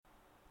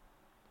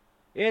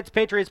It's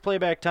Patriots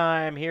playback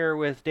time here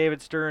with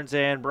David Stearns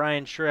and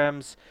Brian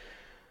Schrems.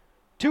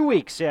 2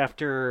 weeks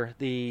after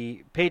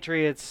the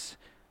Patriots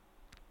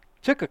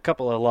took a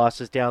couple of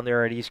losses down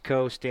there at East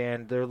Coast,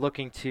 and they're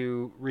looking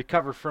to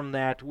recover from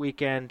that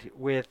weekend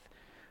with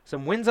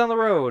some wins on the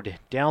road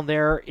down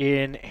there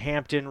in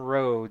Hampton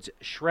Roads.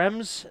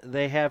 Schrems,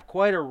 they have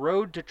quite a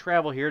road to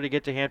travel here to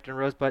get to Hampton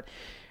Roads, but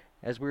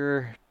as we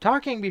were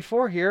talking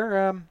before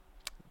here,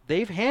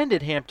 they've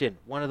handed Hampton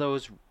one of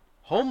those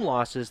home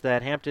losses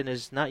that Hampton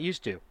is not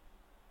used to.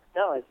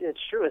 No, it's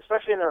true,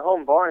 especially in their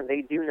home barn.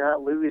 They do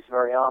not lose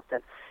very often.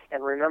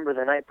 And remember,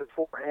 the night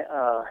before,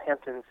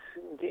 Hampton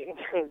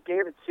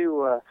gave it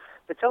to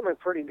Potomac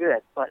pretty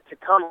good. But to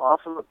come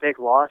off of a big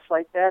loss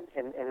like that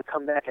and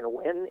come back and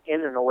win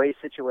in an away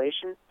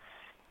situation,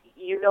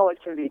 you know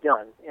it can be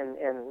done.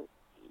 And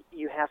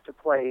you have to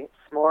play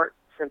smart,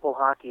 simple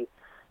hockey,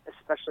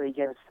 especially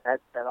against that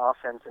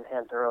offense in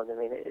Hampton Roads. I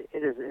mean,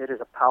 it is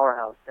a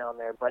powerhouse down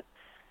there, but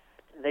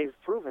they've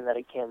proven that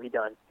it can be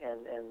done.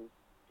 And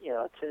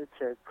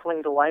to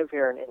cling to life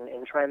here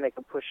and try and make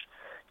a push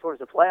towards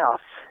the playoffs,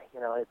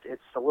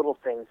 it's the little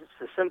things, it's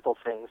the simple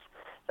things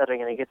that are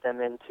going to get them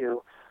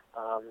into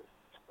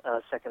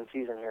second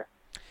season here.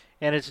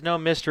 And it's no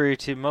mystery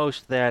to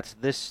most that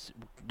this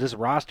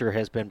roster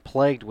has been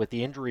plagued with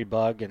the injury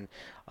bug and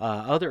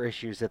other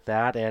issues at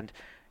that. And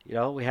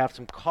we have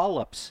some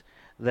call-ups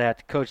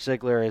that Coach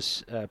Ziegler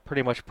has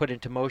pretty much put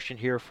into motion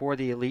here for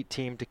the elite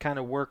team to kind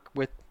of work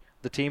with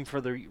the team for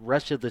the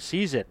rest of the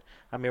season.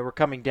 I mean, we're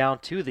coming down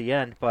to the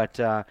end, but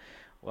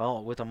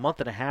with a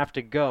month and a half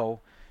to go,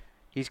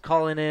 he's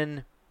calling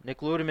in Nick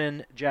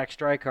Ludeman, Jack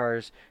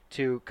Strykars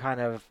to kind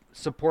of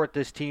support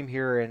this team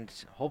here and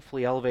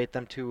hopefully elevate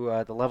them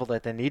to the level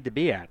that they need to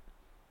be at.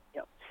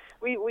 Yep.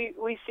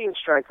 We've seen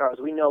Strykars.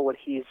 We know what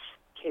he's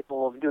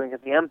capable of doing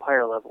at the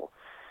Empire level.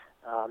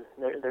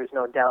 There's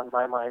no doubt in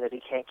my mind that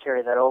he can't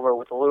carry that over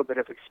with a little bit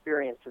of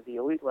experience at the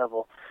elite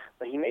level,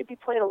 but he may be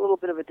playing a little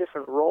bit of a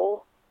different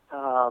role.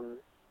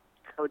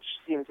 Coach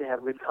seems to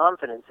have good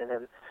confidence in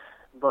him,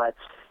 but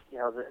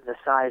the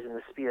size and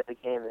the speed of the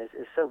game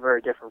is so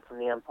very different from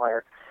the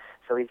Empire.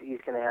 So he's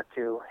going to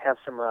have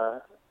some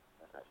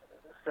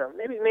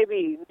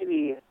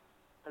maybe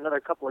another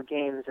couple of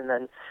games and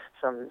then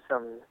some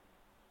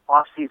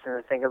off season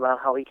to think about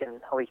how he can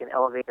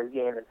elevate his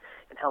game and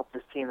help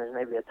this team as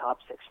maybe a top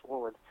six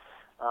forward.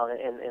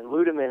 And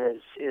Ludeman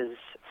is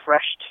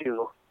fresh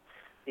to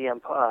the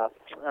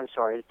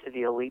to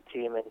the elite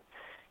team, and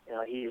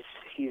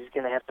he's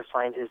going to have to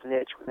find his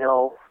niche. We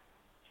know,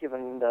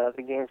 given the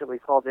games that we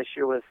called this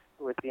year with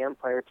the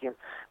Empire team,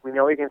 we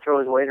know he can throw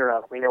his weight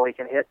around. We know he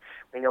can hit.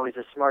 We know he's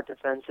a smart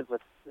defensive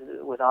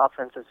with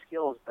offensive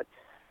skills. But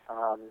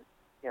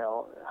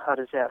how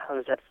does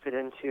that fit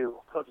into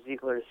Coach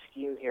Ziegler's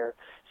scheme here,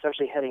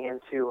 especially heading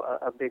into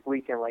a big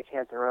weekend like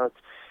Hampton Roads?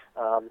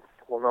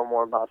 We'll know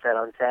more about that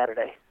on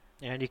Saturday.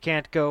 And you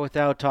can't go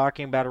without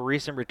talking about a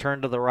recent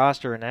return to the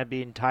roster, and that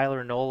being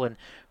Tyler Nolan,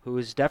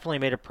 who's definitely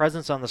made a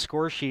presence on the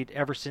score sheet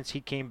ever since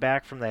he came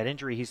back from that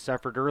injury he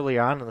suffered early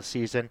on in the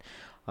season.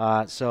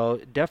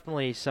 So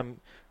definitely some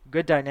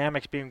good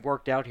dynamics being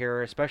worked out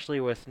here, especially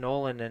with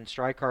Nolan and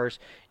Strykars.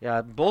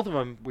 Both of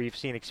them we've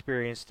seen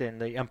experienced in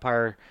the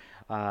Empire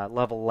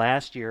level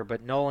last year,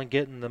 but Nolan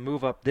getting the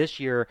move up this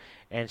year,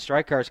 and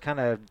Strykars kind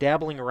of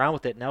dabbling around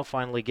with it, now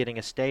finally getting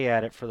a stay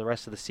at it for the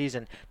rest of the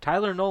season.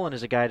 Tyler Nolan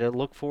is a guy to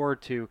look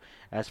forward to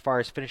as far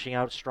as finishing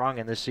out strong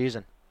in this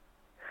season.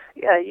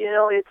 Yeah,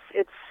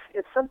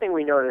 it's something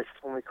we noticed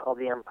when we called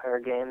the Empire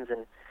games,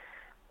 and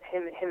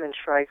him and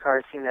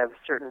Strykar seem to have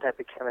a certain type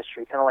of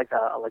chemistry, kind of like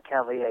a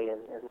LeCavalier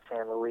in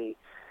San Luis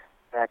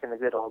back in the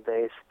good old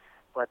days.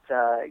 But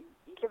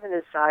given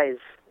his size,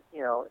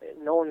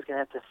 Nolan's going to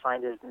have to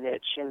find his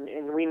niche,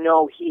 and we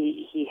know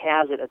he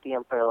has it at the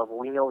Empire level.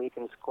 We know he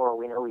can score.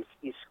 We know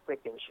he's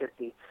quick and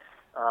shifty.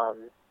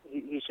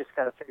 He's just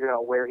got to figure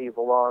out where he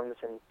belongs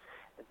and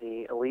at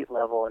the elite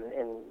level.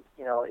 And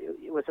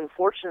it was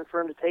unfortunate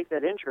for him to take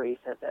that injury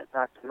that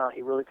knocked him out.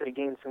 He really could have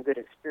gained some good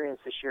experience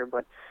this year,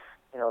 but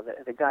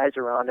the guys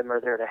around him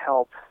are there to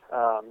help.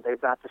 They've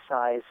got the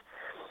size.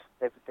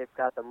 They've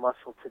got the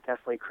muscle to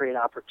definitely create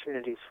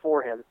opportunities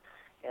for him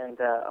and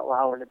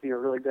allow him to be a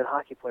really good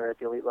hockey player at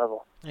the elite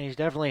level. And he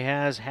definitely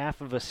has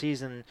half of a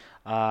season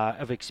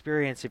of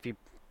experience if he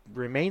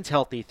remains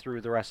healthy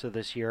through the rest of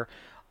this year,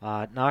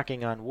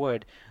 knocking on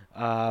wood.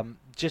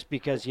 Just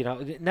because,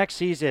 next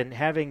season,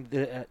 having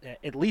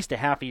at least a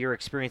half a year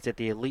experience at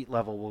the elite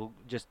level will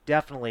just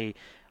definitely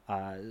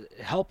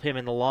help him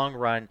in the long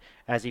run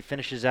as he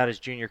finishes out his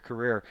junior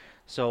career.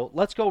 So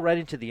let's go right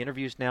into the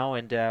interviews now,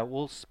 and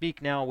we'll speak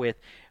now with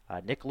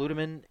Nick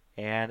Ludeman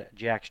and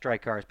Jack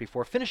Strykars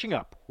before finishing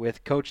up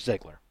with Coach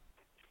Ziegler.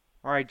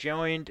 All right,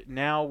 joined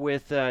now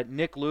with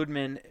Nick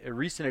Ludeman, a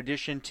recent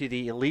addition to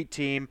the elite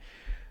team,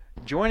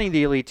 joining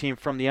the elite team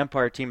from the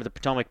Empire team of the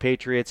Potomac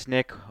Patriots.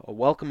 Nick,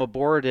 welcome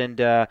aboard, and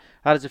how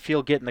does it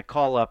feel getting the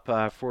call up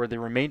for the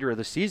remainder of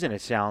the season,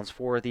 it sounds,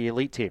 for the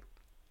elite team?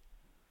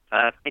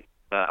 Thanks.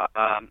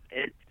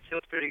 It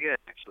feels pretty good,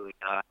 actually.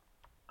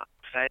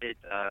 excited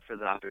for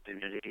the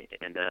opportunity,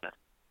 and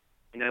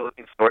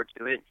looking forward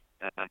to it.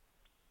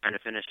 Trying to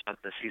finish out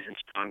the season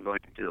strong, going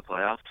into the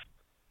playoffs.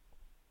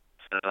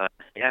 So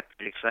yeah,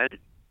 pretty excited.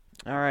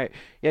 All right.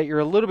 Yeah, you're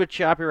a little bit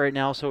choppy right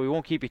now, so we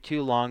won't keep you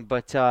too long.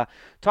 But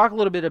talk a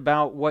little bit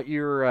about what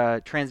your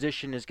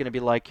transition is going to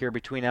be like here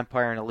between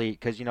Empire and Elite,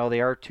 because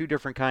they are two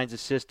different kinds of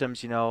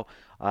systems.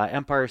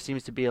 Empire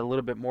seems to be a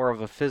little bit more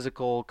of a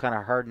physical, kind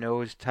of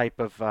hard-nosed type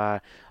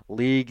of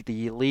league.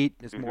 The Elite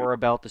is more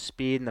about the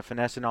speed and the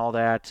finesse and all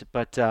that.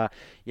 But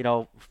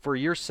for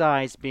your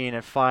size, being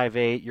at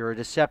 5'8", you're a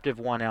deceptive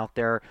one out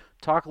there.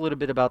 Talk a little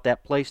bit about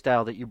that play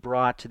style that you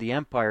brought to the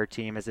Empire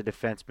team as a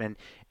defenseman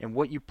and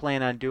what you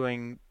plan on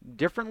doing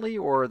differently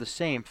or the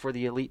same for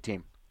the Elite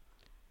team.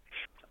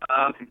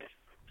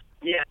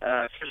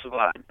 First of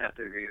all, I have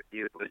to agree with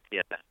you with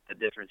the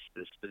difference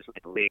between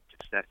the Elite.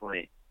 It's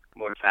definitely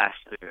more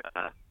faster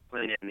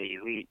playing in the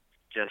Elite,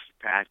 just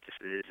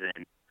practices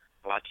and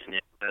watching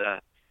it.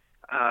 But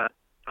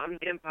on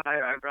the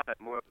Empire, I brought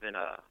more of an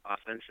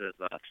offensive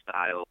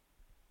style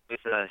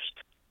with a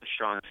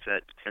strong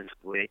set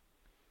defensively.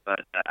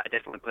 But I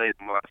definitely played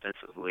more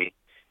offensively,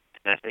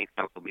 and I think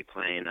I will be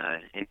playing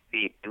in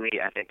the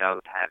Elite. I think I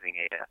was having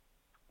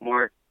a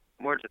more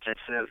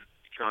defensive,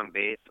 strong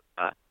base.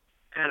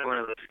 Kind of one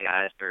of those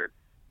guys where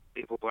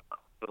people will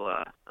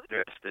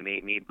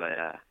underestimate me, but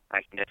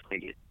I can definitely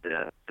get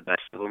the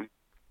best of them.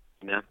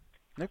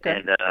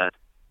 Okay. And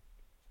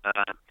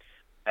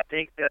I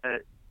think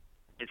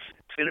it's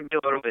going to be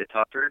a little bit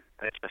tougher,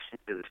 especially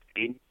to the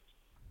speed.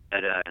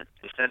 But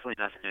it's definitely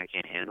nothing I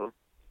can't handle.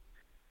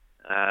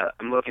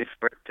 I'm looking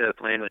forward to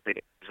playing with the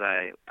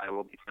guys I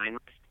will be playing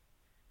with.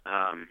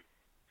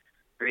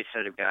 Great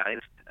set of guys.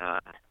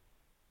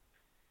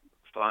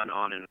 Fun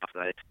on and off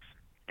the ice.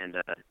 And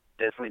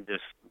definitely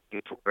just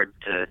looking forward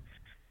to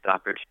the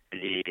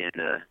opportunity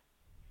and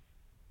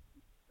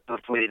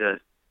hopefully the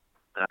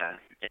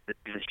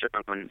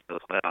strong one for the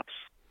playoffs.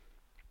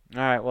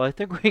 All right. Well, I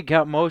think we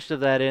got most of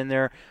that in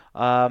there.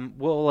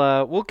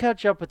 We'll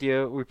catch up with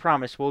you. We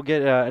promise. We'll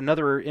get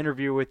another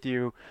interview with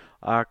you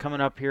coming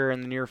up here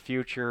in the near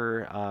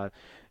future.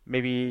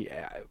 Maybe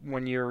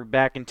when you're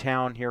back in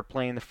town here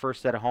playing the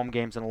first set of home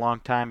games in a long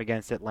time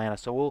against Atlanta.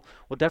 So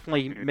we'll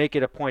definitely make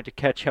it a point to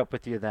catch up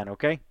with you then.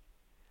 Okay.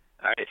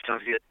 All right.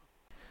 Sounds good.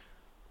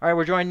 All right.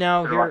 We're joined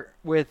now here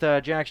with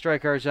Jack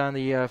Strykars on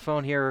the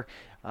phone here.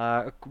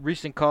 A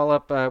recent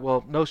call-up.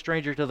 No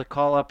stranger to the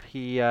call-up.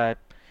 He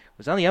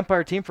was on the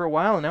Empire team for a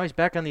while, and now he's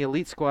back on the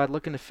Elite squad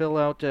looking to fill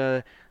out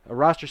a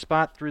roster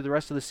spot through the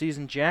rest of the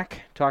season.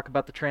 Jack, talk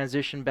about the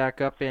transition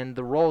back up and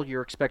the role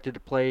you're expected to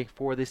play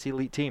for this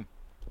Elite team.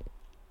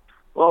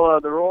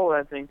 Well, the role,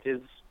 I think,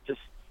 is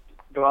just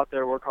go out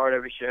there, work hard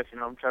every shift.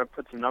 I'm trying to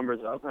put some numbers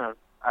up.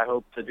 I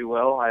hope to do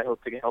well. I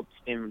hope to help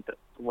this team to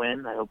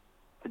win. I hope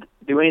to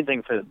do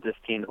anything for this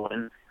team to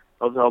win.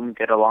 I hope to help them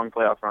get a long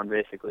playoff run,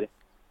 basically.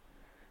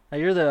 Now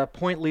you're the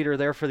point leader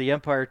there for the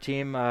Empire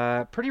team.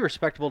 Pretty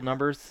respectable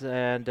numbers,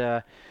 and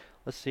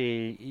let's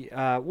see.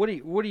 What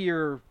are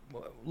you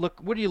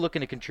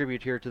looking to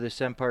contribute here to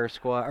this Empire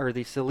squad or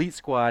this Elite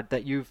squad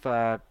that you've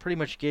pretty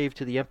much gave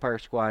to the Empire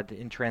squad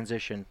in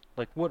transition?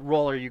 Like, what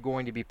role are you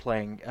going to be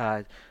playing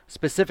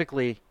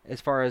specifically as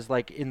far as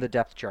like in the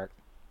depth chart?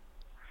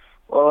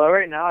 Well,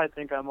 right now I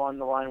think I'm on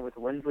the line with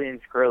Winsley and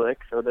Skrlik,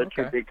 so they're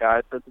two big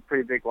guys. So it's a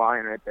pretty big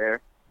line right there,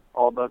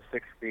 all above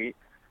 6 feet.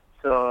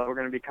 So we're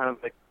going to be kind of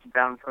like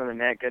down in front of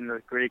the net, getting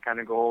those gritty kind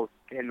of goals,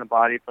 hitting the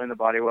body, playing the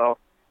body well,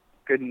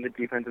 good in the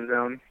defensive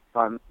zone,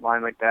 on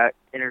line like that,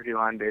 energy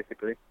line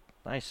basically.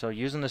 Nice. So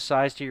using the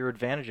size to your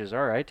advantages.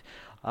 All right.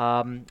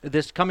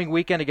 This coming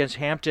weekend against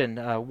Hampton,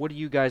 what are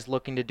you guys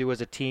looking to do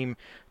as a team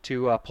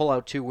to pull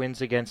out 2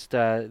 wins against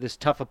this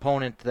tough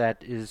opponent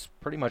that is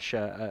pretty much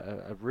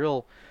a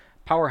real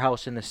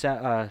powerhouse in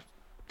the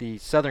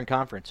Southern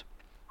Conference?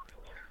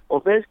 Well,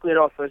 basically it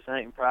all starts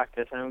tonight in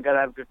practice, and we've got to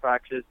have good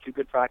practices, 2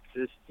 good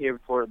practices here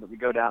before we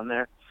go down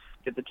there,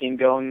 get the team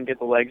going, get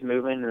the legs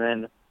moving, and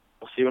then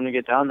we'll see when we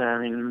get down there.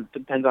 I mean, it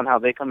depends on how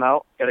they come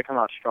out. Got to come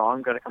out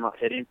strong, got to come out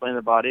hitting, playing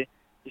the body.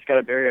 Just got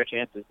to bury our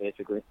chances,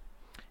 basically.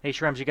 Hey,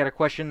 Shrems, you got a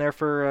question there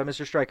for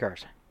Mr.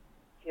 Strykars?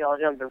 Yeah, I'll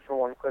jump in for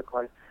one quick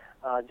one.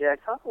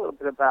 Jack, talk a little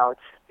bit about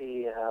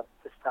the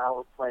style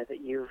of play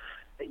that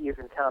you've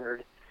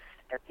encountered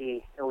at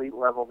the Elite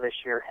level this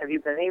year. Have you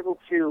been able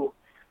to,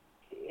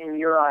 in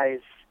your eyes,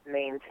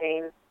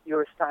 maintain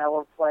your style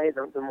of play,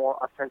 the more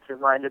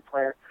offensive-minded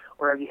player,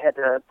 or have you had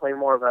to play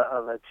more of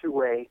a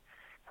two-way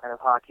kind of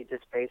hockey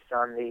just based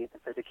on the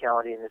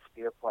physicality and the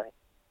speed of play?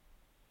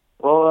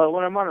 Well,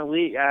 when I'm on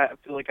Elite, I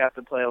feel like I have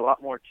to play a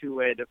lot more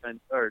two-way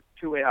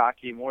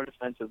hockey, more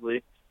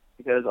defensively,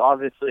 because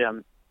obviously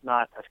I'm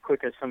not as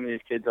quick as some of these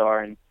kids are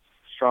and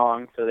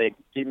strong, so they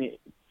get me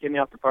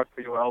off the puck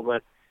pretty well.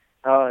 But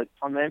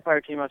on the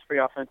Empire team, I was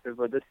pretty offensive,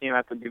 but this team I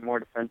have to be more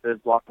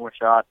defensive, block more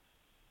shots,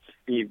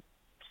 do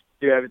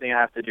everything I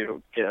have to do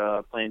to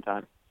get playing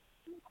time.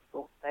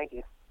 Cool. Thank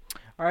you.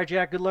 All right,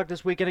 Jack, good luck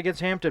this weekend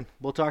against Hampton.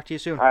 We'll talk to you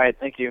soon. All right,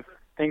 thank you.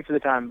 Thanks for the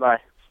time. Bye.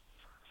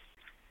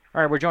 All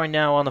right, we're joined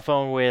now on the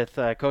phone with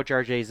Coach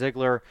R.J.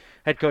 Ziegler,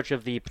 head coach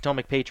of the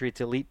Potomac Patriots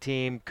elite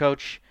team.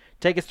 Coach,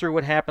 take us through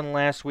what happened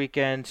last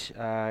weekend.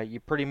 You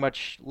pretty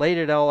much laid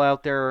it all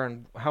out there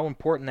and how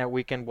important that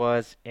weekend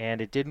was,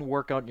 and it didn't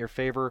work out in your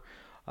favor.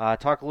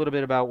 Talk a little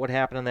bit about what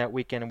happened on that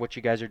weekend and what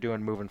you guys are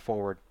doing moving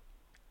forward.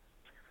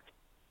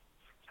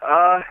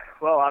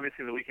 Well,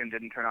 obviously the weekend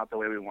didn't turn out the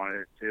way we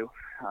wanted it to.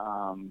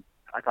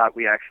 I thought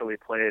we actually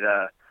played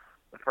the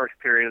first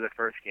period of the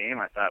first game.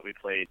 I thought we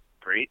played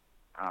great.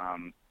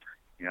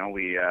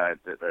 We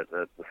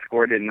the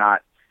score did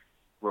not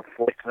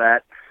reflect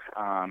that.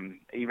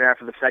 Even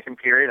after the second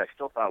period, I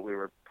still thought we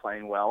were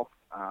playing well.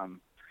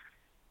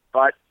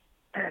 But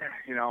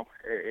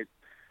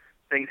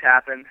things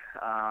happen.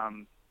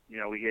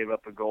 We gave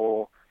up a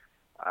goal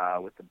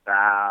with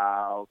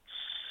about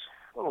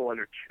a little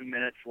under 2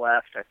 minutes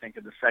left, I think,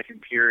 in the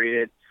second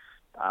period.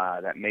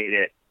 That made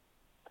it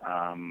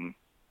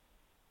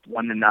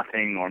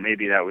 1-0, or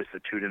maybe that was the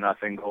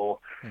 2-0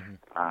 goal.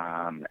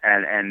 Mm-hmm.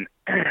 And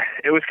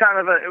it was kind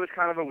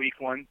of a weak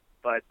one,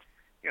 but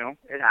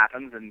it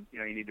happens, and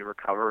you need to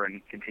recover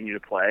and continue to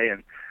play.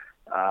 And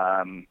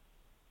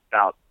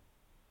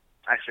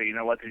actually, you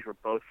know what? These were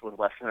both with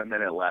less than a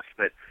minute left,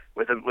 but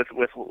with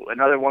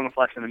another one with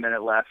less than a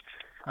minute left,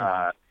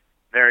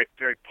 very,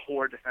 very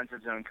poor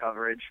defensive zone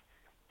coverage.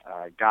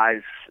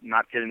 Guys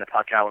not getting the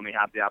puck out when they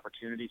have the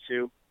opportunity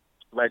to,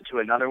 led to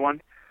another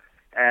one.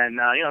 And,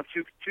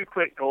 two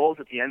quick goals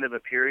at the end of a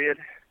period,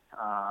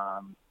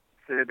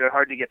 so they're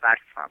hard to get back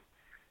from.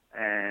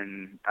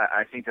 And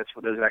I think that's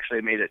what those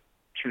actually made it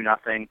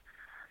 2-0.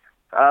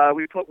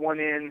 We put one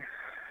in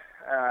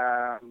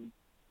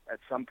at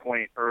some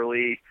point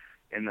early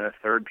in the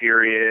third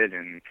period,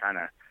 and kind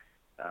of,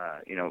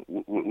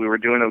 we were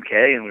doing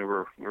okay, and we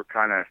were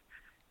kind of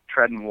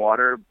treading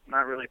water,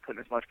 not really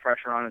putting as much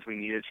pressure on as we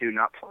needed to,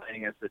 not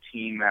playing as the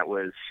team that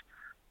was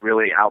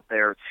really out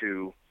there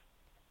to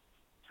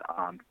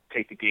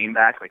take the game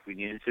back like we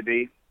needed to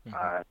be.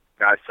 Mm-hmm.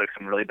 Guys took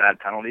some really bad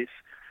penalties,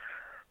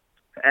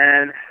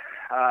 and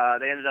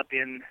they ended up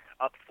being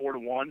up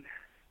 4-1.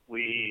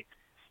 We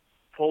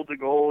pulled the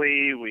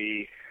goalie.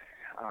 We,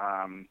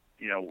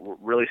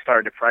 really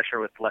started to pressure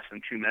with less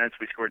than 2 minutes.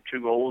 We scored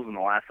 2 goals in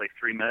the last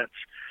 3 minutes,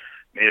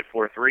 made it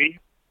 4-3.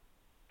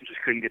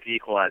 Just couldn't get the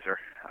equalizer.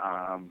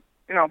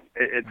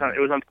 It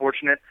was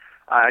unfortunate.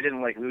 I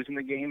didn't like losing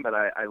the game, but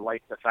I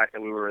liked the fact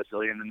that we were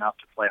resilient enough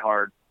to play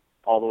hard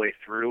all the way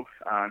through.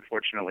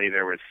 Unfortunately,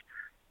 there was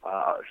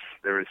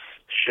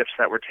shifts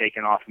that were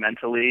taken off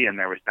mentally, and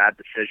there was bad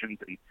decisions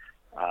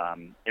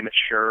and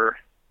immature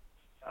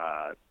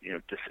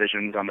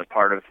decisions on the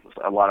part of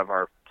a lot of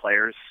our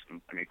players.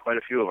 I mean, quite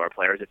a few of our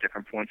players at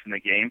different points in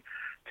the game,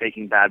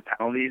 taking bad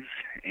penalties,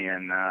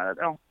 and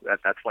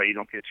that's why you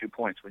don't get 2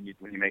 points when you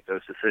make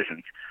those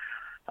decisions.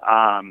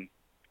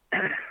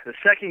 The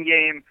second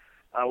game,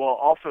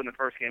 also in the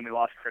first game, we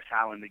lost Chris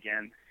Howland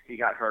again. He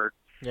got hurt.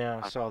 Yeah,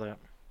 I saw that.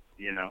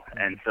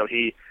 And so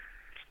he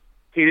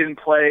didn't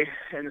play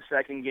in the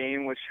second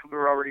game, which we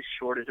were already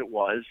short as it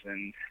was,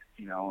 and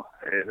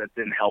that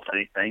didn't help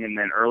anything. And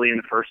then early in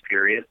the first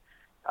period,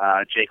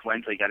 Jake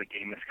Wensley got a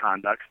game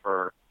misconduct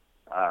for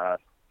a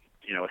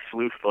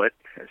slew foot,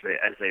 as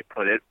they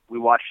put it. We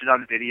watched it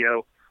on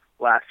video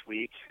last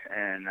week,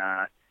 and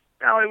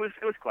it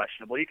was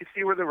questionable. You could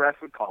see where the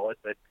ref would call it,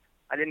 but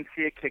I didn't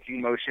see a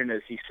kicking motion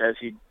as he says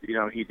he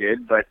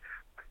did. But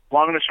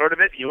long and the short of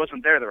it, he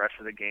wasn't there the rest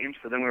of the game.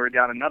 So then we were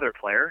down another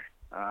player.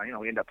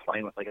 We ended up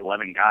playing with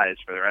 11 guys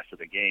for the rest of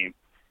the game.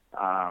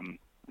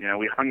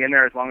 We hung in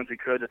there as long as we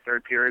could. The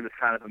third period was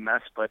kind of a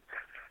mess, but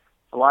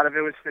a lot of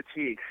it was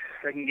fatigue.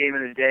 Second game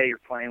of the day, you're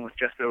playing with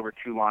just over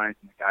 2 lines,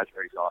 and the guys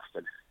are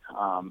exhausted.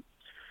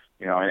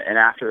 And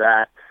after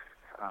that,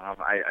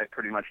 I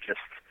pretty much just,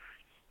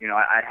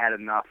 I had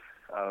enough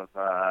of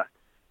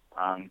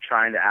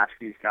trying to ask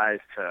these guys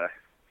to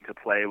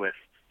play with,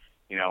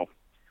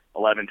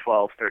 11,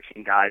 12,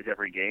 13 guys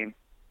every game.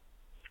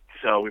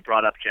 So we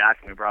brought up Jack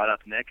and we brought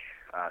up Nick,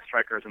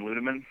 Strikers and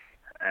Ludeman,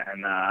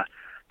 and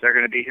they're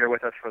going to be here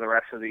with us for the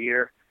rest of the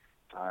year.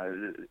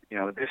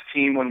 This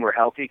team, when we're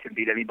healthy, can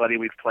beat anybody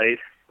we've played.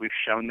 We've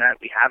shown that.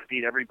 We have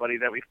beat everybody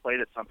that we've played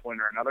at some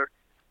point or another.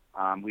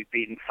 We've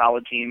beaten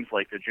solid teams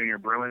like the Junior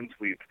Bruins.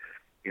 We've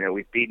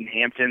beaten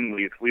Hampton.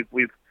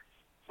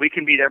 We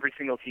can beat every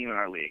single team in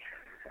our league,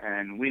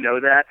 and we know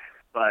that.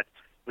 But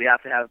we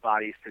have to have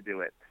bodies to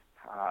do it.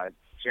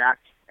 Jack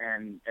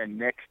and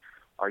Nick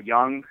are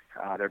young.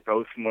 They're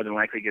both more than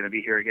likely going to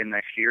be here again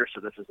next year, so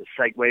this is a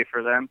segue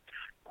for them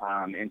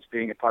into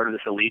being a part of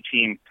this elite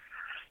team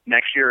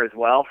next year as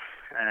well.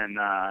 And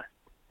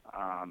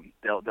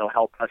they'll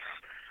help us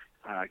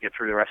get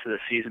through the rest of the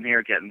season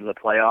here, get into the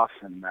playoffs,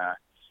 and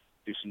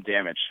do some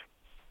damage.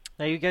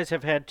 Now, you guys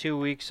have had 2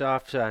 weeks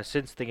off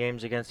since the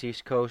games against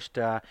East Coast.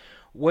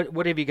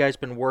 What have you guys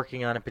been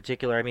working on in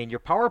particular? I mean, your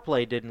power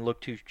play didn't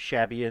look too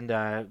shabby in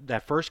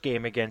that first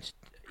game against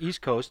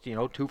East Coast,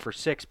 2 for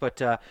 6. But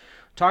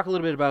talk a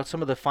little bit about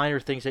some of the finer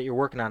things that you're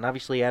working on.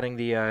 Obviously, adding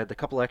the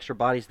couple extra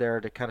bodies there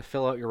to kind of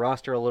fill out your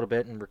roster a little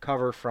bit and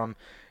recover from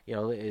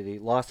the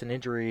loss and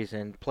injuries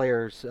and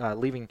players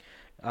leaving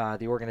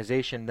the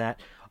organization.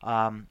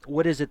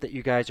 What is it that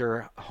you guys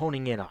are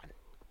honing in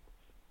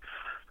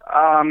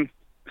on?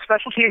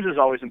 Special teams is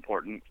always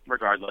important,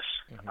 regardless.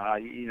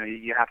 Mm-hmm.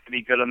 You have to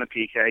be good on the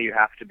PK. You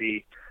have to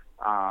be,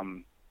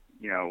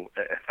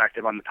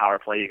 effective on the power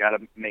play. You got to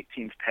make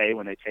teams pay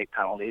when they take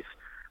penalties.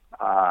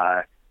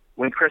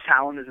 When Chris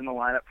Howland is in the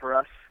lineup for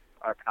us,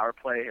 our power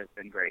play has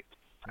been great.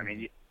 I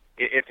mean,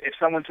 if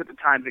someone took the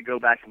time to go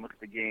back and look at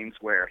the games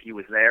where he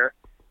was there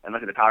and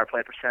look at the power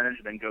play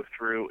percentage, then go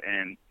through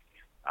and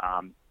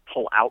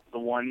pull out the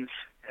ones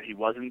that he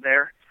wasn't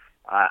there,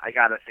 I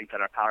got to think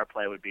that our power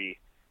play would be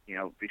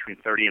between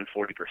 30 and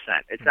 40%.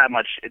 It's that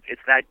much.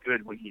 It's that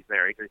good when he's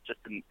there. He's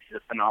a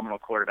phenomenal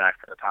quarterback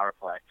for the power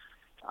play.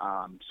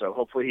 So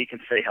hopefully he can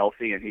stay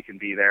healthy and he can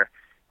be there.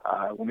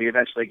 When we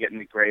eventually get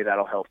into Gray,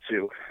 that'll help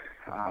too.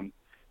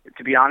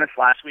 To be honest,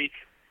 last week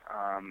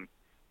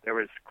there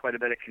was quite a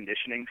bit of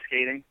conditioning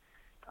skating.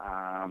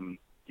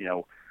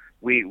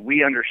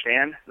 We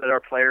understand that our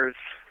players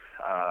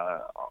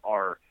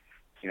are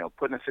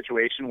put in a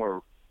situation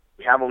where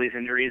we have all these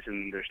injuries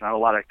and there's not a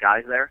lot of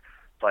guys there.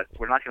 But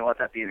we're not going to let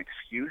that be an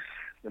excuse.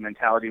 The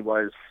mentality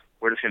was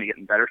we're just going to get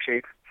in better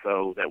shape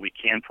so that we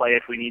can play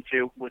if we need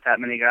to with that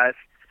many guys.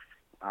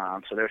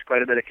 So there's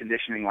quite a bit of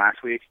conditioning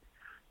last week.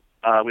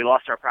 We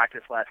lost our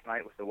practice last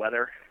night with the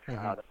weather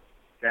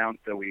down,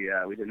 so we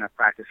didn't have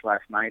practice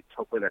last night.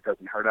 Hopefully that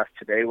doesn't hurt us.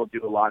 Today we'll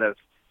do a lot of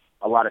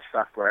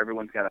stuff where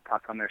everyone's got a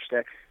puck on their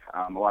stick,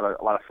 a lot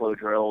of flow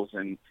drills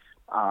and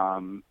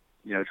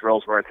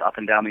drills where it's up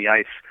and down the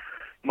ice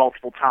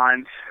multiple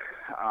times.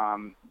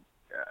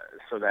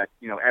 So that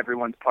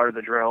everyone's part of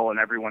the drill and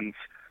everyone's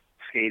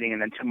skating,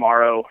 and then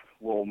tomorrow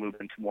we'll move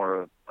into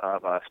more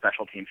of a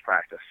special teams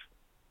practice.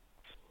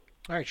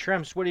 All right,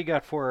 Shrems, what do you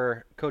got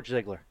for Coach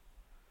Ziegler?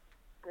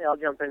 Yeah, I'll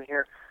jump in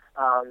here.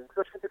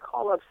 Coach, with the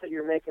call-ups that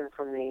you're making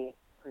from the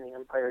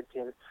Empire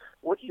team,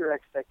 what are your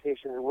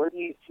expectations? Where do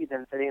you see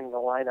them fitting in the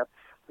lineup?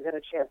 We got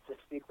a chance to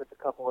speak with a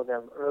couple of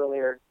them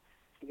earlier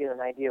to get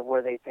an idea of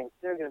where they think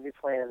they're going to be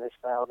playing in this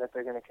style, that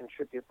they're going to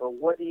contribute. But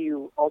what do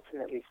you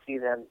ultimately see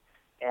them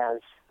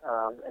as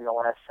in the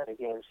last set of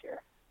games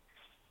here?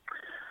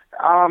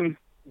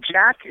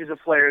 Jack is a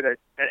player that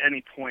at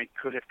any point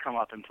could have come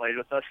up and played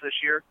with us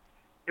this year.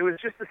 It was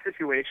just a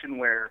situation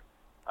where,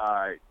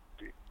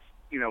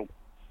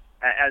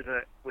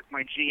 with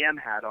my GM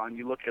hat on,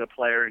 you look at a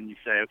player and you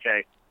say,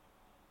 okay,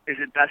 is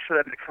it best for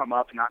them to come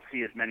up and not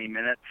see as many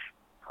minutes,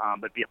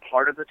 but be a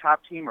part of the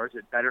top team, or is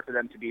it better for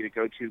them to be the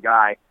go-to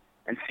guy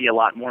and see a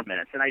lot more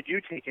minutes? And I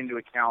do take into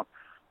account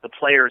the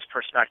player's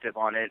perspective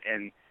on it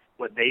and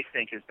what they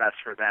think is best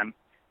for them.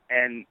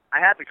 And I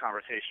had the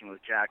conversation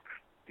with Jack,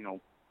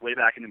 way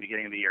back in the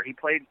beginning of the year. He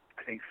played,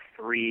 I think,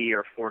 3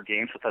 or 4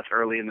 games with us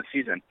early in the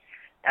season.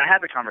 And I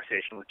had the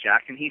conversation with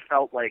Jack, and he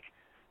felt like,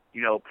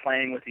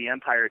 playing with the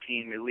Empire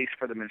team, at least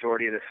for the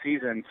majority of the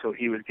season, so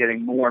he was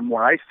getting more and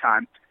more ice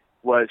time,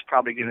 was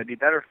probably going to be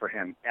better for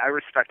him. I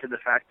respected the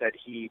fact that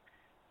he,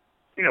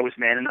 was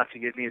man enough to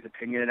give me his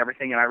opinion and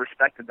everything, and I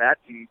respected that.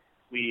 And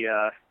we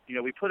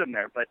put him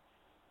there. But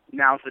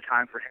now's the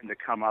time for him to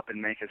come up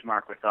and make his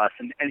mark with us,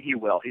 and he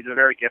will. He's a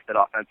very gifted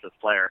offensive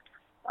player.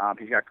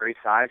 He's got great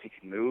size. He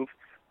can move.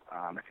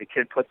 If the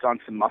kid puts on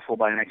some muscle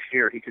by next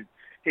year, he could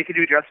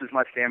do just as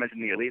much damage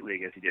in the Elite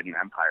League as he did in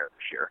Empire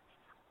this year.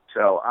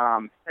 So,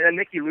 and then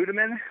Nicky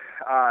Ludeman,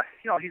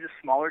 he's a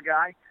smaller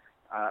guy,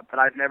 but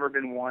I've never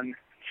been one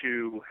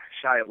to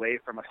shy away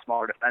from a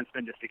smaller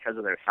defenseman just because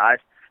of their size.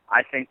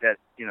 I think that,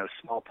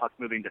 small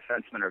puck-moving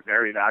defensemen are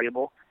very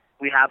valuable.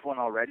 We have one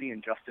already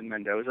in Justin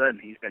Mendoza,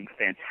 and he's been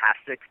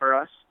fantastic for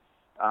us.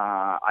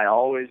 I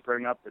always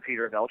bring up the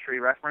Peter Veltri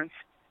reference.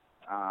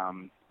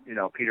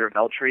 Peter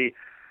Veltri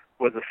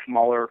was a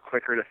smaller,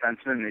 quicker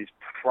defenseman, and he's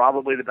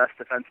probably the best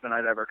defenseman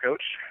I've ever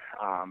coached.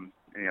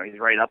 He's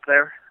right up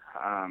there.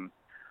 I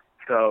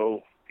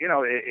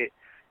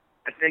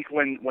think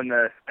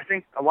I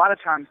think a lot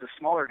of times the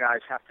smaller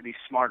guys have to be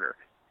smarter,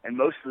 and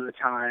most of the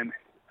time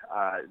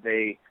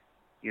they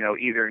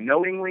either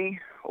knowingly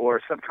or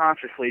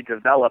subconsciously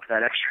develop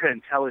that extra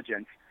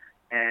intelligence,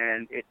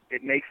 and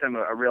it makes them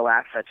a real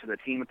asset to the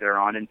team that they're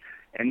on. And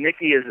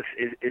Nicky is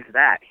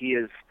that.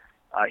 He's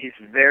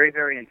very,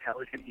 very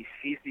intelligent. He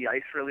sees the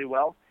ice really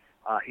well.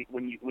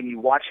 When you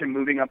watch him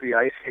moving up the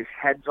ice, his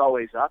head's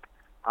always up,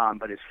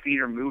 but his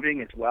feet are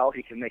moving as well.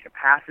 He can make a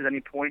pass at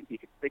any point. He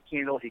can stick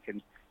handle. He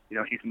can,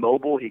 he's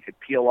mobile. He could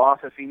peel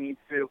off if he needs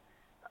to.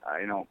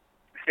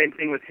 Same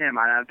thing with him.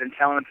 I've been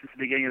telling him since the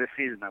beginning of the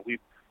season that we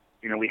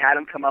had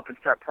him come up and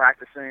start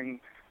practicing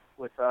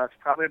with us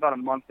probably about a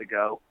month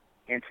ago,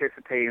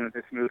 anticipating that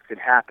this move could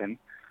happen.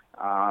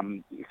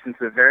 Since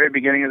the very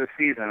beginning of the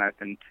season, I've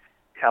been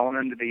telling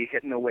him to be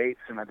hitting the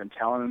weights, and I've been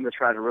telling him to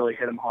try to really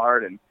hit him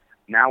hard, and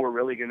now we're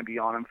really going to be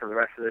on him for the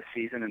rest of this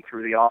season and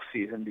through the off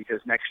season,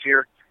 because next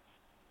year,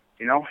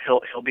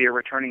 he'll be a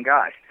returning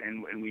guy,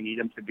 and we need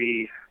him to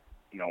be,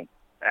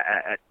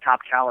 at top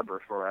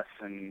caliber for us,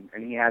 and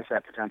he has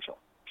that potential.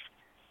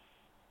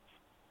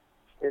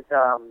 Is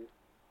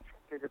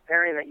the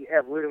pairing that you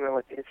have Ludeman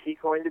with, is he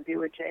going to be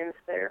with James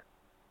there?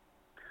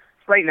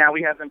 Right now,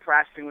 we have been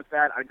practicing with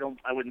that.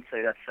 I wouldn't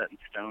say that's set in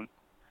stone.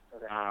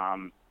 Okay.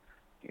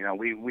 You know,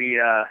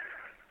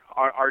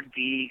 our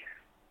D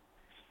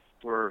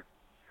were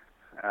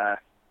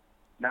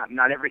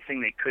not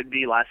everything they could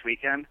be last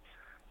weekend.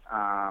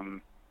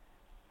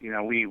 You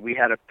know, we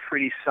had a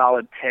pretty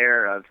solid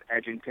pair of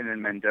Edgington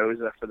and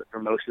Mendoza for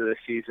most of the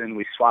season.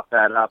 We swapped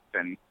that up,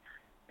 and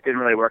it didn't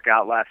really work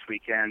out last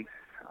weekend.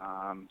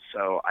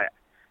 So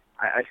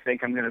I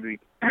think I'm going to be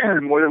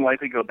more than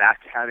likely go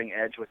back to having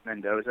Edge with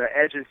Mendoza.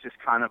 Edge is just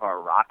kind of our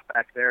rock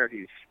back there.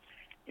 He's,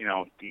 you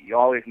know, you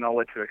always know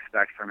what to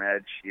expect from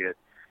Edge.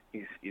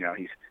 He's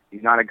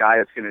not a guy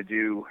that's going to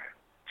do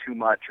too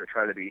much or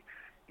try to be,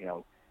 you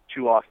know,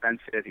 too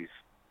offensive. He's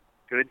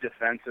good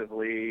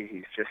defensively.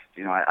 He's just,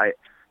 you know,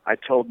 I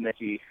told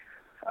Nicky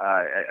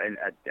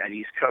at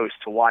East Coast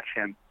to watch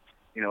him,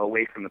 you know,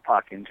 away from the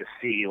puck and just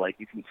see, like,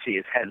 you can see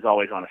his head's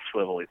always on a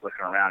swivel. He's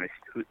looking around.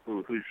 He's,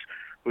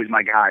 who's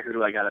my guy? Who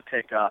do I got to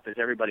pick up? Is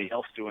everybody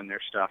else doing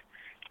their stuff?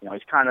 You know,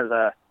 he's kind of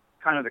the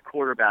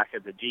quarterback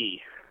of the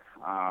D.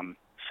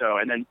 So,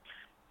 and then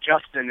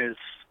Justin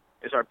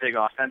is our big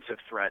offensive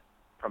threat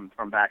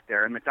from back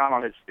there, and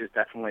McDonald is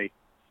definitely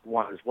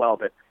one as well.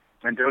 But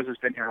Mendoza's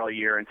been here all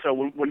year, and so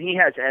when he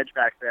has Edge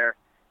back there,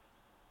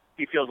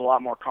 he feels a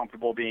lot more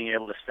comfortable being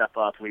able to step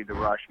up, lead the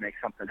rush, make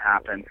something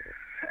happen.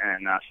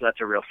 And so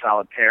that's a real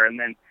solid pair. And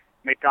then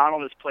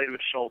McDonald has played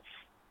with Schultz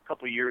a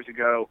couple of years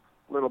ago,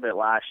 a little bit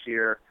last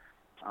year.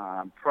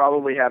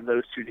 Probably have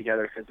those two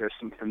together because there's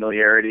some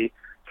familiarity.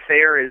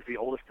 Thayer is the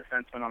oldest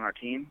defenseman on our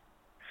team.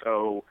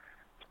 So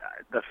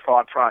the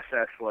thought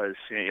process was,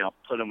 you know,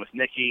 put him with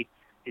Nicky.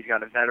 He's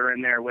got a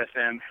veteran there with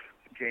him.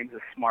 James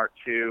is smart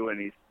too, and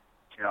he's,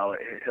 you know,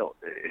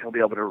 he'll be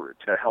able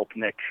to help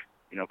Nick,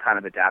 you know, kind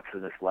of adapt to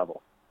this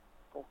level.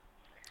 Cool.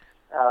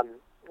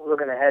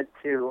 Looking ahead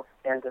to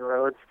Hampton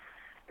Roads,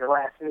 your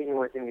last meeting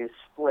with him, you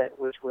split,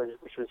 which was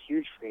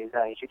huge for you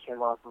guys. You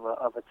came off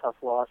of a tough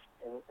loss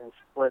and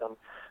split them.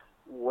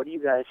 What do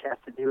you guys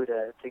have to do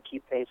to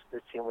keep pace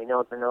with this team? We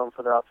know they're known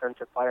for their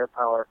offensive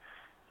firepower.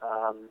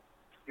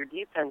 Your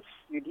defense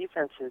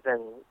has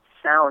been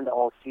sound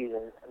all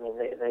season. I mean,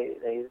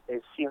 they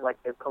seem like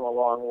they've come a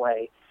long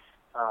way,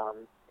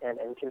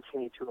 and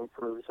continue to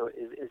improve. So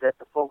is that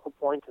the focal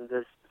point of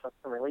this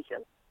upcoming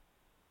weekend?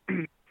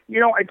 You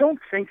know, I don't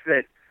think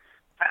that.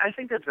 I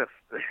think that's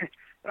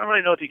I don't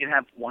really know if you can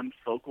have one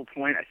focal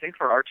point. I think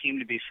for our team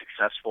to be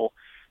successful,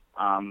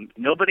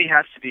 nobody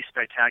has to be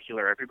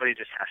spectacular. Everybody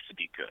just has to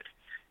be good.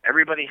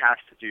 Everybody has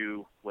to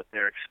do what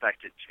they're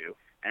expected to,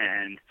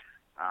 and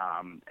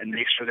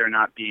make sure they're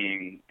not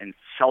being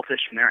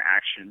selfish in their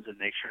actions, and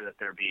make sure that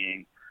they're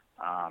being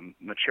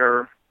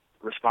mature,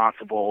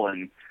 responsible,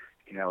 and,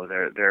 you know,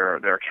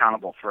 they're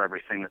accountable for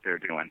everything that they're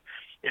doing.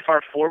 If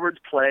our forwards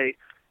play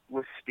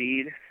with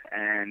speed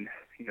and,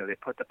 you know, they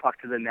put the puck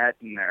to the net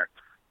and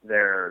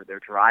they're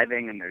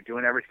driving and they're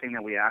doing everything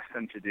that we ask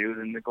them to do,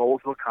 then the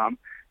goals will come.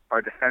 If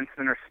our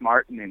defensemen are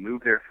smart and they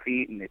move their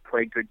feet and they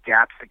play good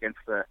gaps against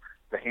the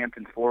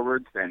Hampton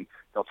forwards, then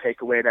they'll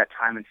take away that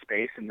time and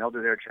space and they'll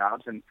do their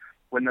jobs. And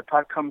when the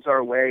puck comes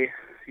our way,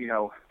 you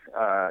know,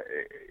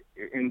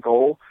 in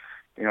goal,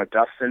 you know,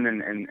 Dustin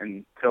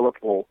and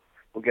Phillip will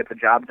get the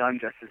job done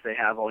just as they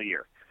have all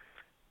year.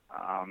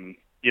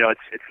 You know,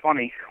 it's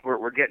funny.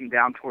 We're getting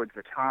down towards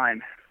the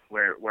time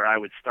where I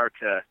would start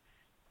to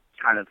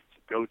kind of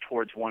go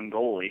towards one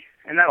goalie,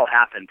 and that'll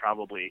happen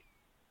probably,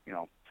 you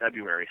know,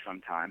 February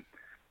sometime.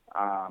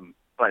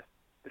 But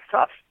it's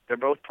tough. They're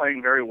both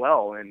playing very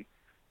well, and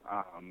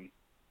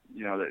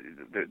you know,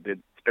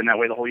 it's been that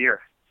way the whole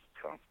year.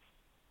 So.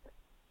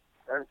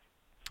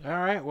 All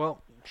right.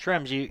 Well,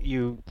 Shrems,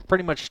 you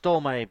pretty much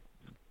stole my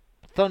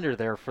thunder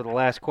there for the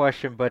last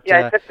question, but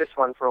yeah, I took this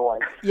one for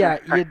one. Yeah,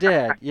 you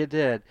did. You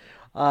did.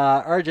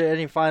 RJ,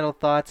 any final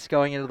thoughts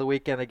going into the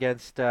weekend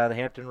against the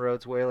Hampton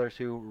Roads Whalers,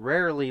 who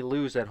rarely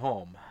lose at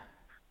home?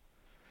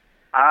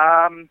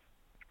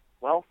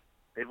 Well,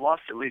 they've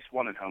lost at least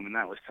one at home, and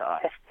that was to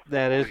us.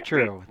 That is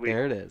true.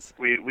 There it is.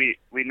 We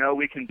know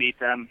we can beat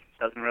them.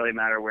 Doesn't really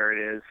matter where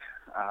it is.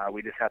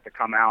 We just have to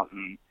come out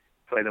and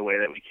play the way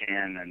that we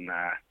can, and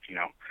you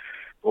know,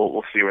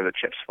 we'll see where the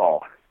chips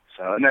fall.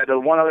 So, and the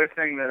one other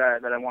thing that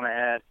I want to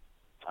add,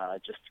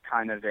 just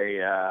kind of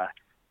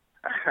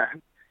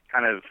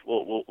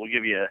we'll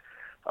give you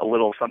a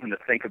little something to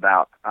think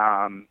about.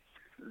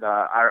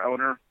 Our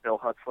owner, Bill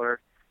Hutzler,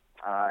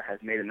 has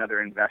made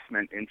another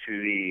investment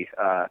into the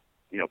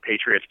you know,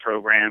 Patriots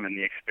program and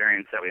the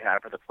experience that we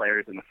have for the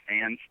players and the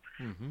fans.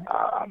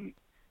 Mm-hmm.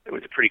 It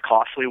was a pretty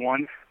costly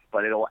one,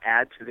 but it'll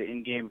add to the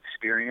in-game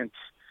experience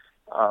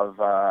of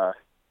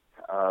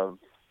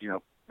you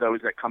know,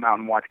 those that come out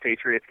and watch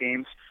Patriots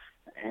games,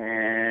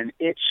 and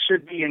it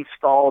should be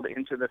installed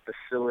into the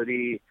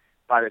facility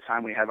by the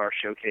time we have our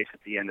showcase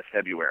at the end of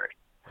February.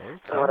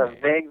 Okay. What a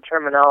vague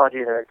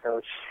terminology there,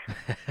 Coach.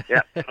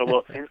 Yeah. So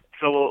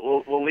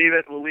we'll leave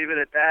it. We'll leave it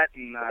at that,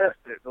 and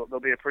there'll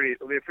be a pretty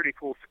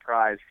cool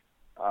surprise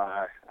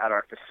at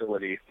our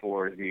facility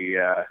for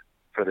the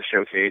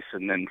showcase,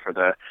 and then for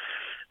the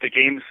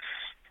games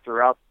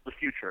throughout the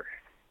future.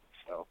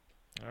 So.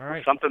 All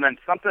right. Something that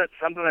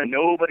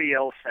nobody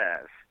else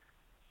has.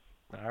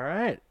 All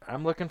right.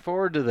 I'm looking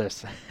forward to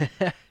this.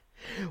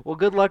 Well,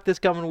 good luck this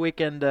coming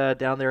weekend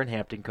down there in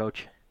Hampton,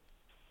 Coach.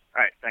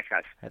 All right. Thanks,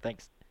 guys. All right,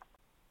 thanks.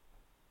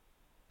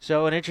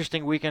 So an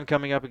interesting weekend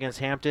coming up against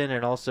Hampton,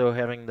 and also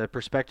having the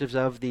perspectives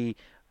of the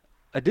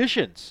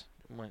additions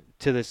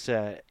to this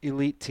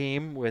elite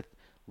team with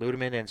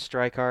Ludeman and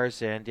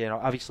Strykars. And,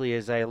 obviously,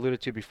 as I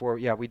alluded to before,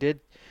 we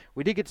did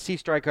get to see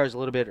Strykars a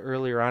little bit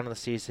earlier on in the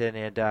season.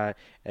 And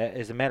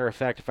as a matter of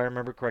fact, if I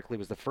remember correctly, it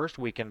was the first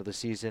weekend of the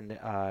season,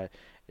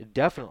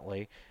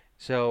 definitely.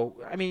 So,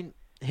 I mean,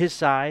 his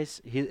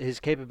size, his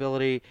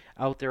capability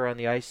out there on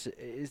the ice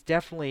is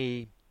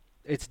definitely –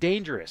 it's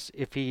dangerous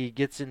if he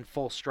gets in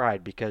full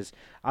stride, because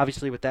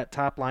obviously with that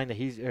top line that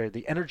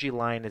the energy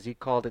line, as he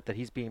called it, that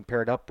he's being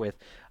paired up with,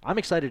 I'm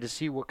excited to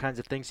see what kinds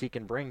of things he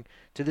can bring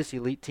to this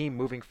elite team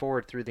moving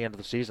forward through the end of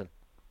the season.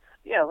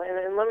 Yeah,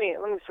 and let me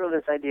throw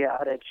this idea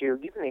out at you.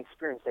 Given the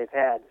experience they've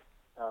had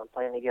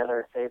playing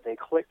together, they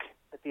click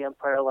at the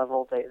Empire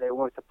level. They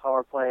work the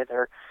power play,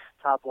 their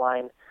top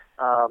line.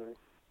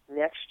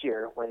 Next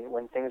year,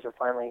 when things are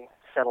finally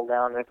settled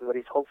down and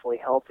everybody's hopefully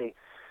healthy,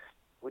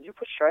 would you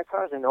put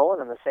Strykars and Nolan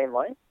on the same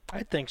line?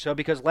 I think so,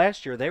 because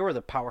last year they were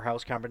the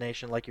powerhouse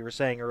combination, like you were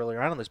saying earlier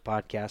on in this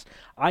podcast.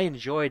 I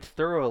enjoyed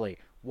thoroughly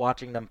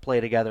watching them play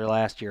together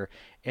last year,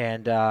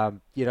 and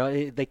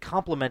they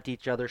complement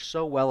each other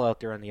so well out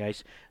there on the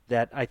ice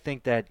that I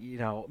think that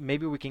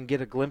maybe we can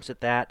get a glimpse at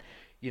that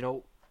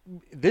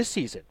this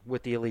season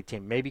with the elite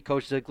team. Maybe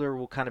Coach Ziegler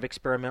will kind of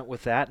experiment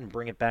with that and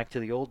bring it back to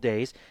the old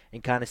days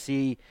and kind of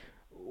see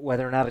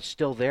whether or not it's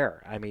still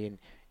there. I mean,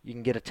 you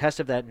can get a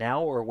test of that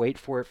now or wait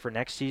for it for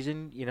next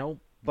season,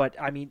 But,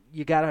 I mean,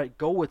 you got to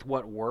go with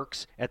what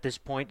works at this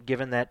point,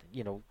 given that,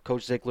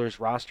 Coach Ziegler's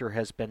roster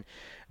has been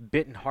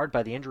bitten hard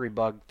by the injury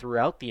bug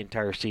throughout the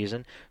entire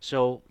season.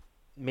 So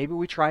maybe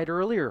we try it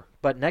earlier.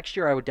 But next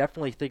year I would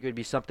definitely think it would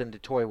be something to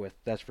toy with,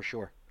 that's for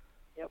sure.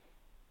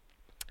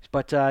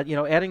 But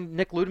adding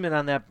Nick Ludeman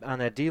on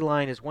that D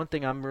line is one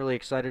thing I'm really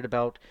excited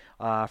about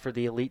for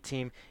the elite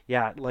team.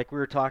 Yeah, like we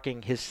were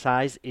talking, his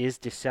size is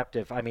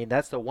deceptive. I mean,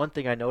 that's the one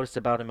thing I noticed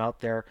about him out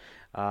there.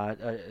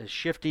 A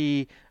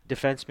shifty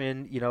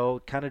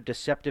defenseman, kind of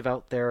deceptive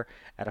out there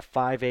at a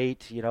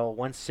 5'8",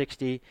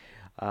 160.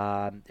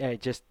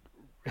 Just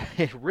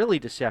really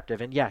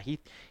deceptive. And yeah,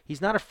 he's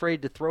not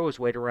afraid to throw his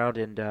weight around,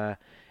 and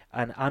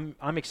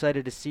I'm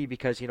excited to see,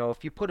 because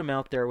if you put him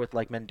out there with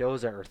like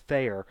Mendoza or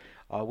Thayer,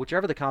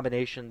 whichever the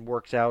combination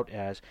works out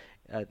as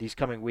these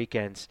coming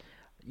weekends,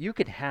 you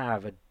could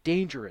have a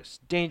dangerous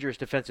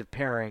defensive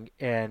pairing.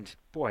 And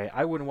boy,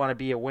 I wouldn't want to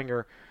be a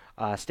winger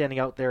standing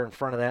out there in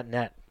front of that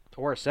net,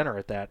 or a center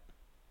at that.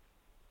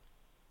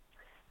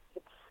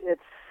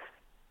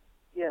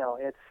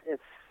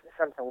 It's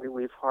something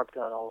we've harped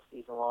on all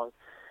season long.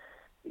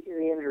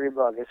 The injury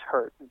bug is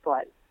hurt,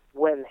 but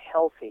when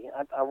healthy,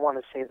 I want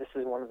to say this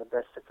is one of the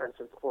best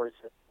defensive cores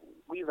that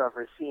we've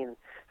ever seen,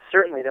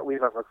 certainly that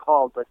we've ever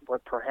called, but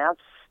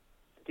perhaps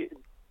do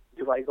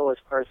I go as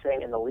far as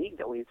saying in the league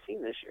that we've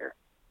seen this year?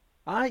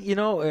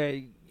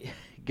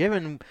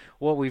 Given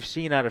what we've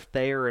seen out of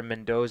Thayer and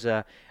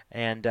Mendoza,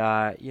 and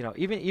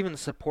even the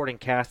supporting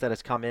cast that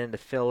has come in to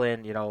fill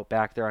in,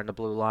 back there on the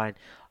blue line,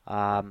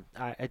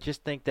 I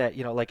just think that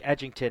like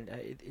Edgington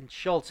and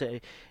Schultz,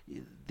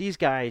 these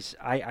guys,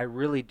 I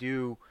really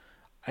do.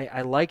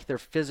 I like their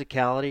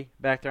physicality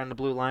back there on the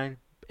blue line,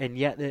 and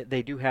yet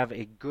they do have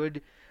a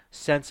good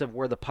sense of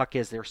where the puck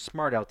is. They're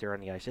smart out there on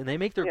the ice, and they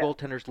make their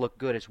goaltenders look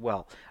good as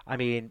well. I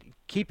mean,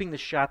 keeping the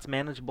shots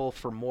manageable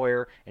for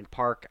Moyer and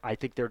Park, I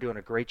think they're doing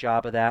a great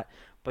job of that.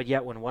 But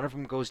yet when one of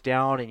them goes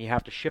down and you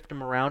have to shift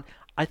them around,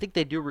 I think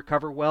they do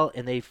recover well,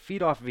 and they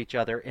feed off of each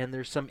other, and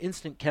there's some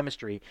instant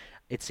chemistry,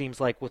 it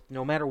seems like, with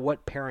no matter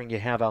what pairing you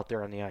have out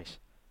there on the ice.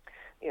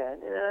 Yeah,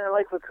 and I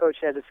like what Coach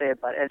had to say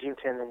about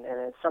Edgington, and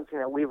it's something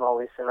that we've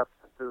always said up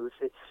at the booth.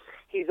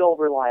 He's all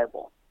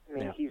reliable. I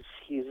mean,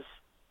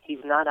 he's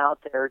not out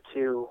there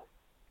to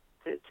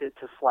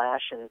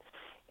flash and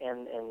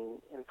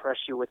impress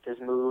you with his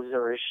moves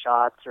or his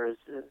shots or his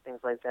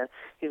things like that.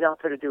 He's out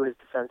there to do his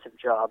defensive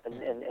job,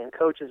 and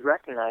coaches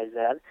recognize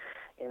that.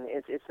 And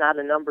it's not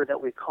a number that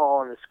we call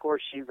on the score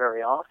sheet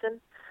very often,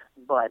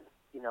 but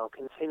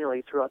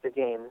continually throughout the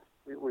game,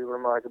 we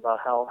remark about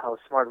how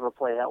smart of a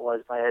play that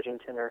was by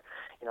Edgington, or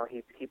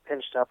he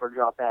pinched up or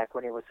dropped back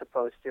when he was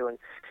supposed to, and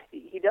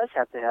he does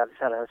have to have his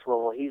head on a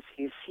swivel.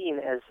 He's seen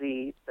as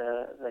the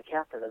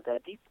captain of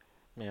that deep.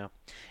 Yeah,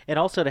 and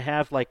also to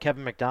have like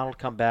Kevin McDonald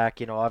come back,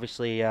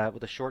 obviously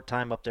with a short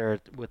time up there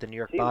with the New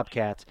York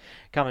Bobcats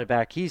coming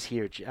back, he's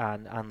huge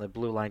on the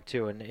blue line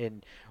too.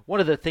 And one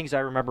of the things I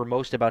remember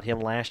most about him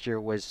last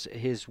year was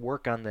his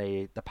work on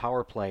the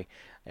power play,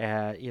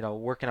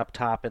 working up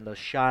top and the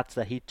shots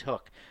that he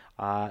took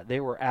They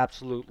were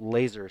absolute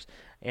lasers.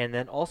 And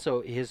then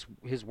also his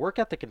work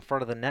ethic in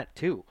front of the net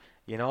too.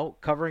 You know,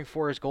 covering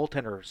for his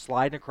goaltender,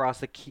 sliding across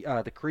the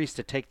crease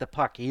to take the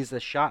puck. He's the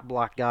shot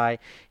block guy.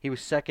 He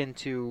was second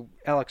to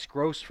Alex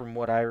Gross from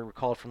what I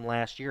recall from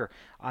last year.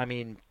 I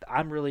mean,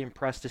 I'm really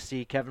impressed to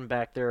see Kevin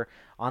back there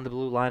on the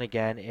blue line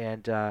again,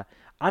 and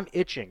I'm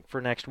itching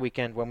for next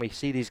weekend when we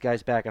see these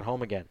guys back at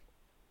home again.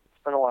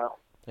 It's been a while.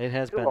 It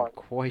has Too been long.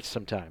 quite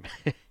some time.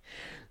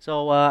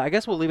 So I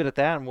guess we'll leave it at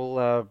that, and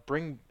we'll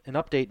bring an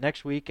update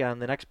next week on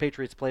the next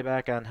Patriots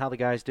playback on how the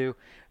guys do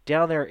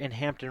down there in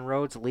Hampton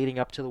Roads leading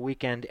up to the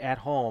weekend at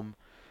home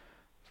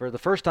for the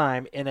first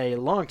time in a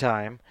long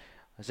time,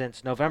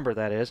 since November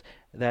that is,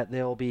 that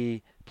they'll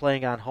be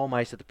playing on home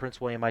ice at the Prince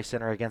William Ice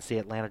Center against the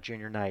Atlanta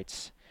Junior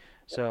Knights.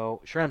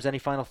 So, Shrems, any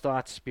final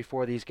thoughts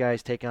before these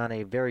guys take on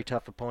a very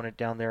tough opponent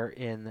down there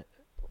in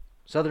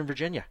Southern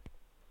Virginia?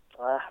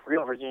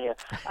 Real Virginia.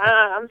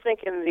 I'm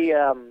thinking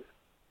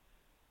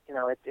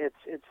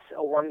it's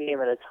a one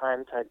game at a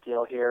time type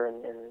deal here,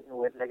 and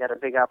they got a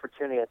big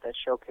opportunity at that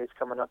showcase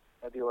coming up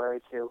in February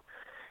to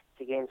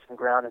gain some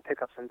ground and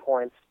pick up some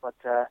points. But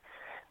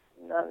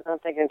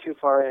not thinking too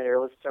far in here.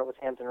 Let's start with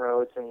Hampton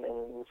Roads and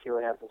see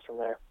what happens from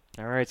there.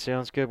 All right,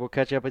 sounds good. We'll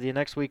catch up with you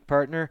next week,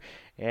 partner.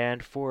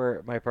 And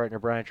for my partner,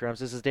 Brian Shrems,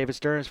 this is David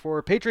Stearns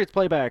for Patriots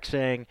Playback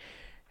saying,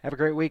 have a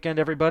great weekend,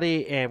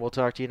 everybody, and we'll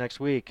talk to you next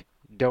week.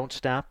 Don't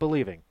stop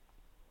believing.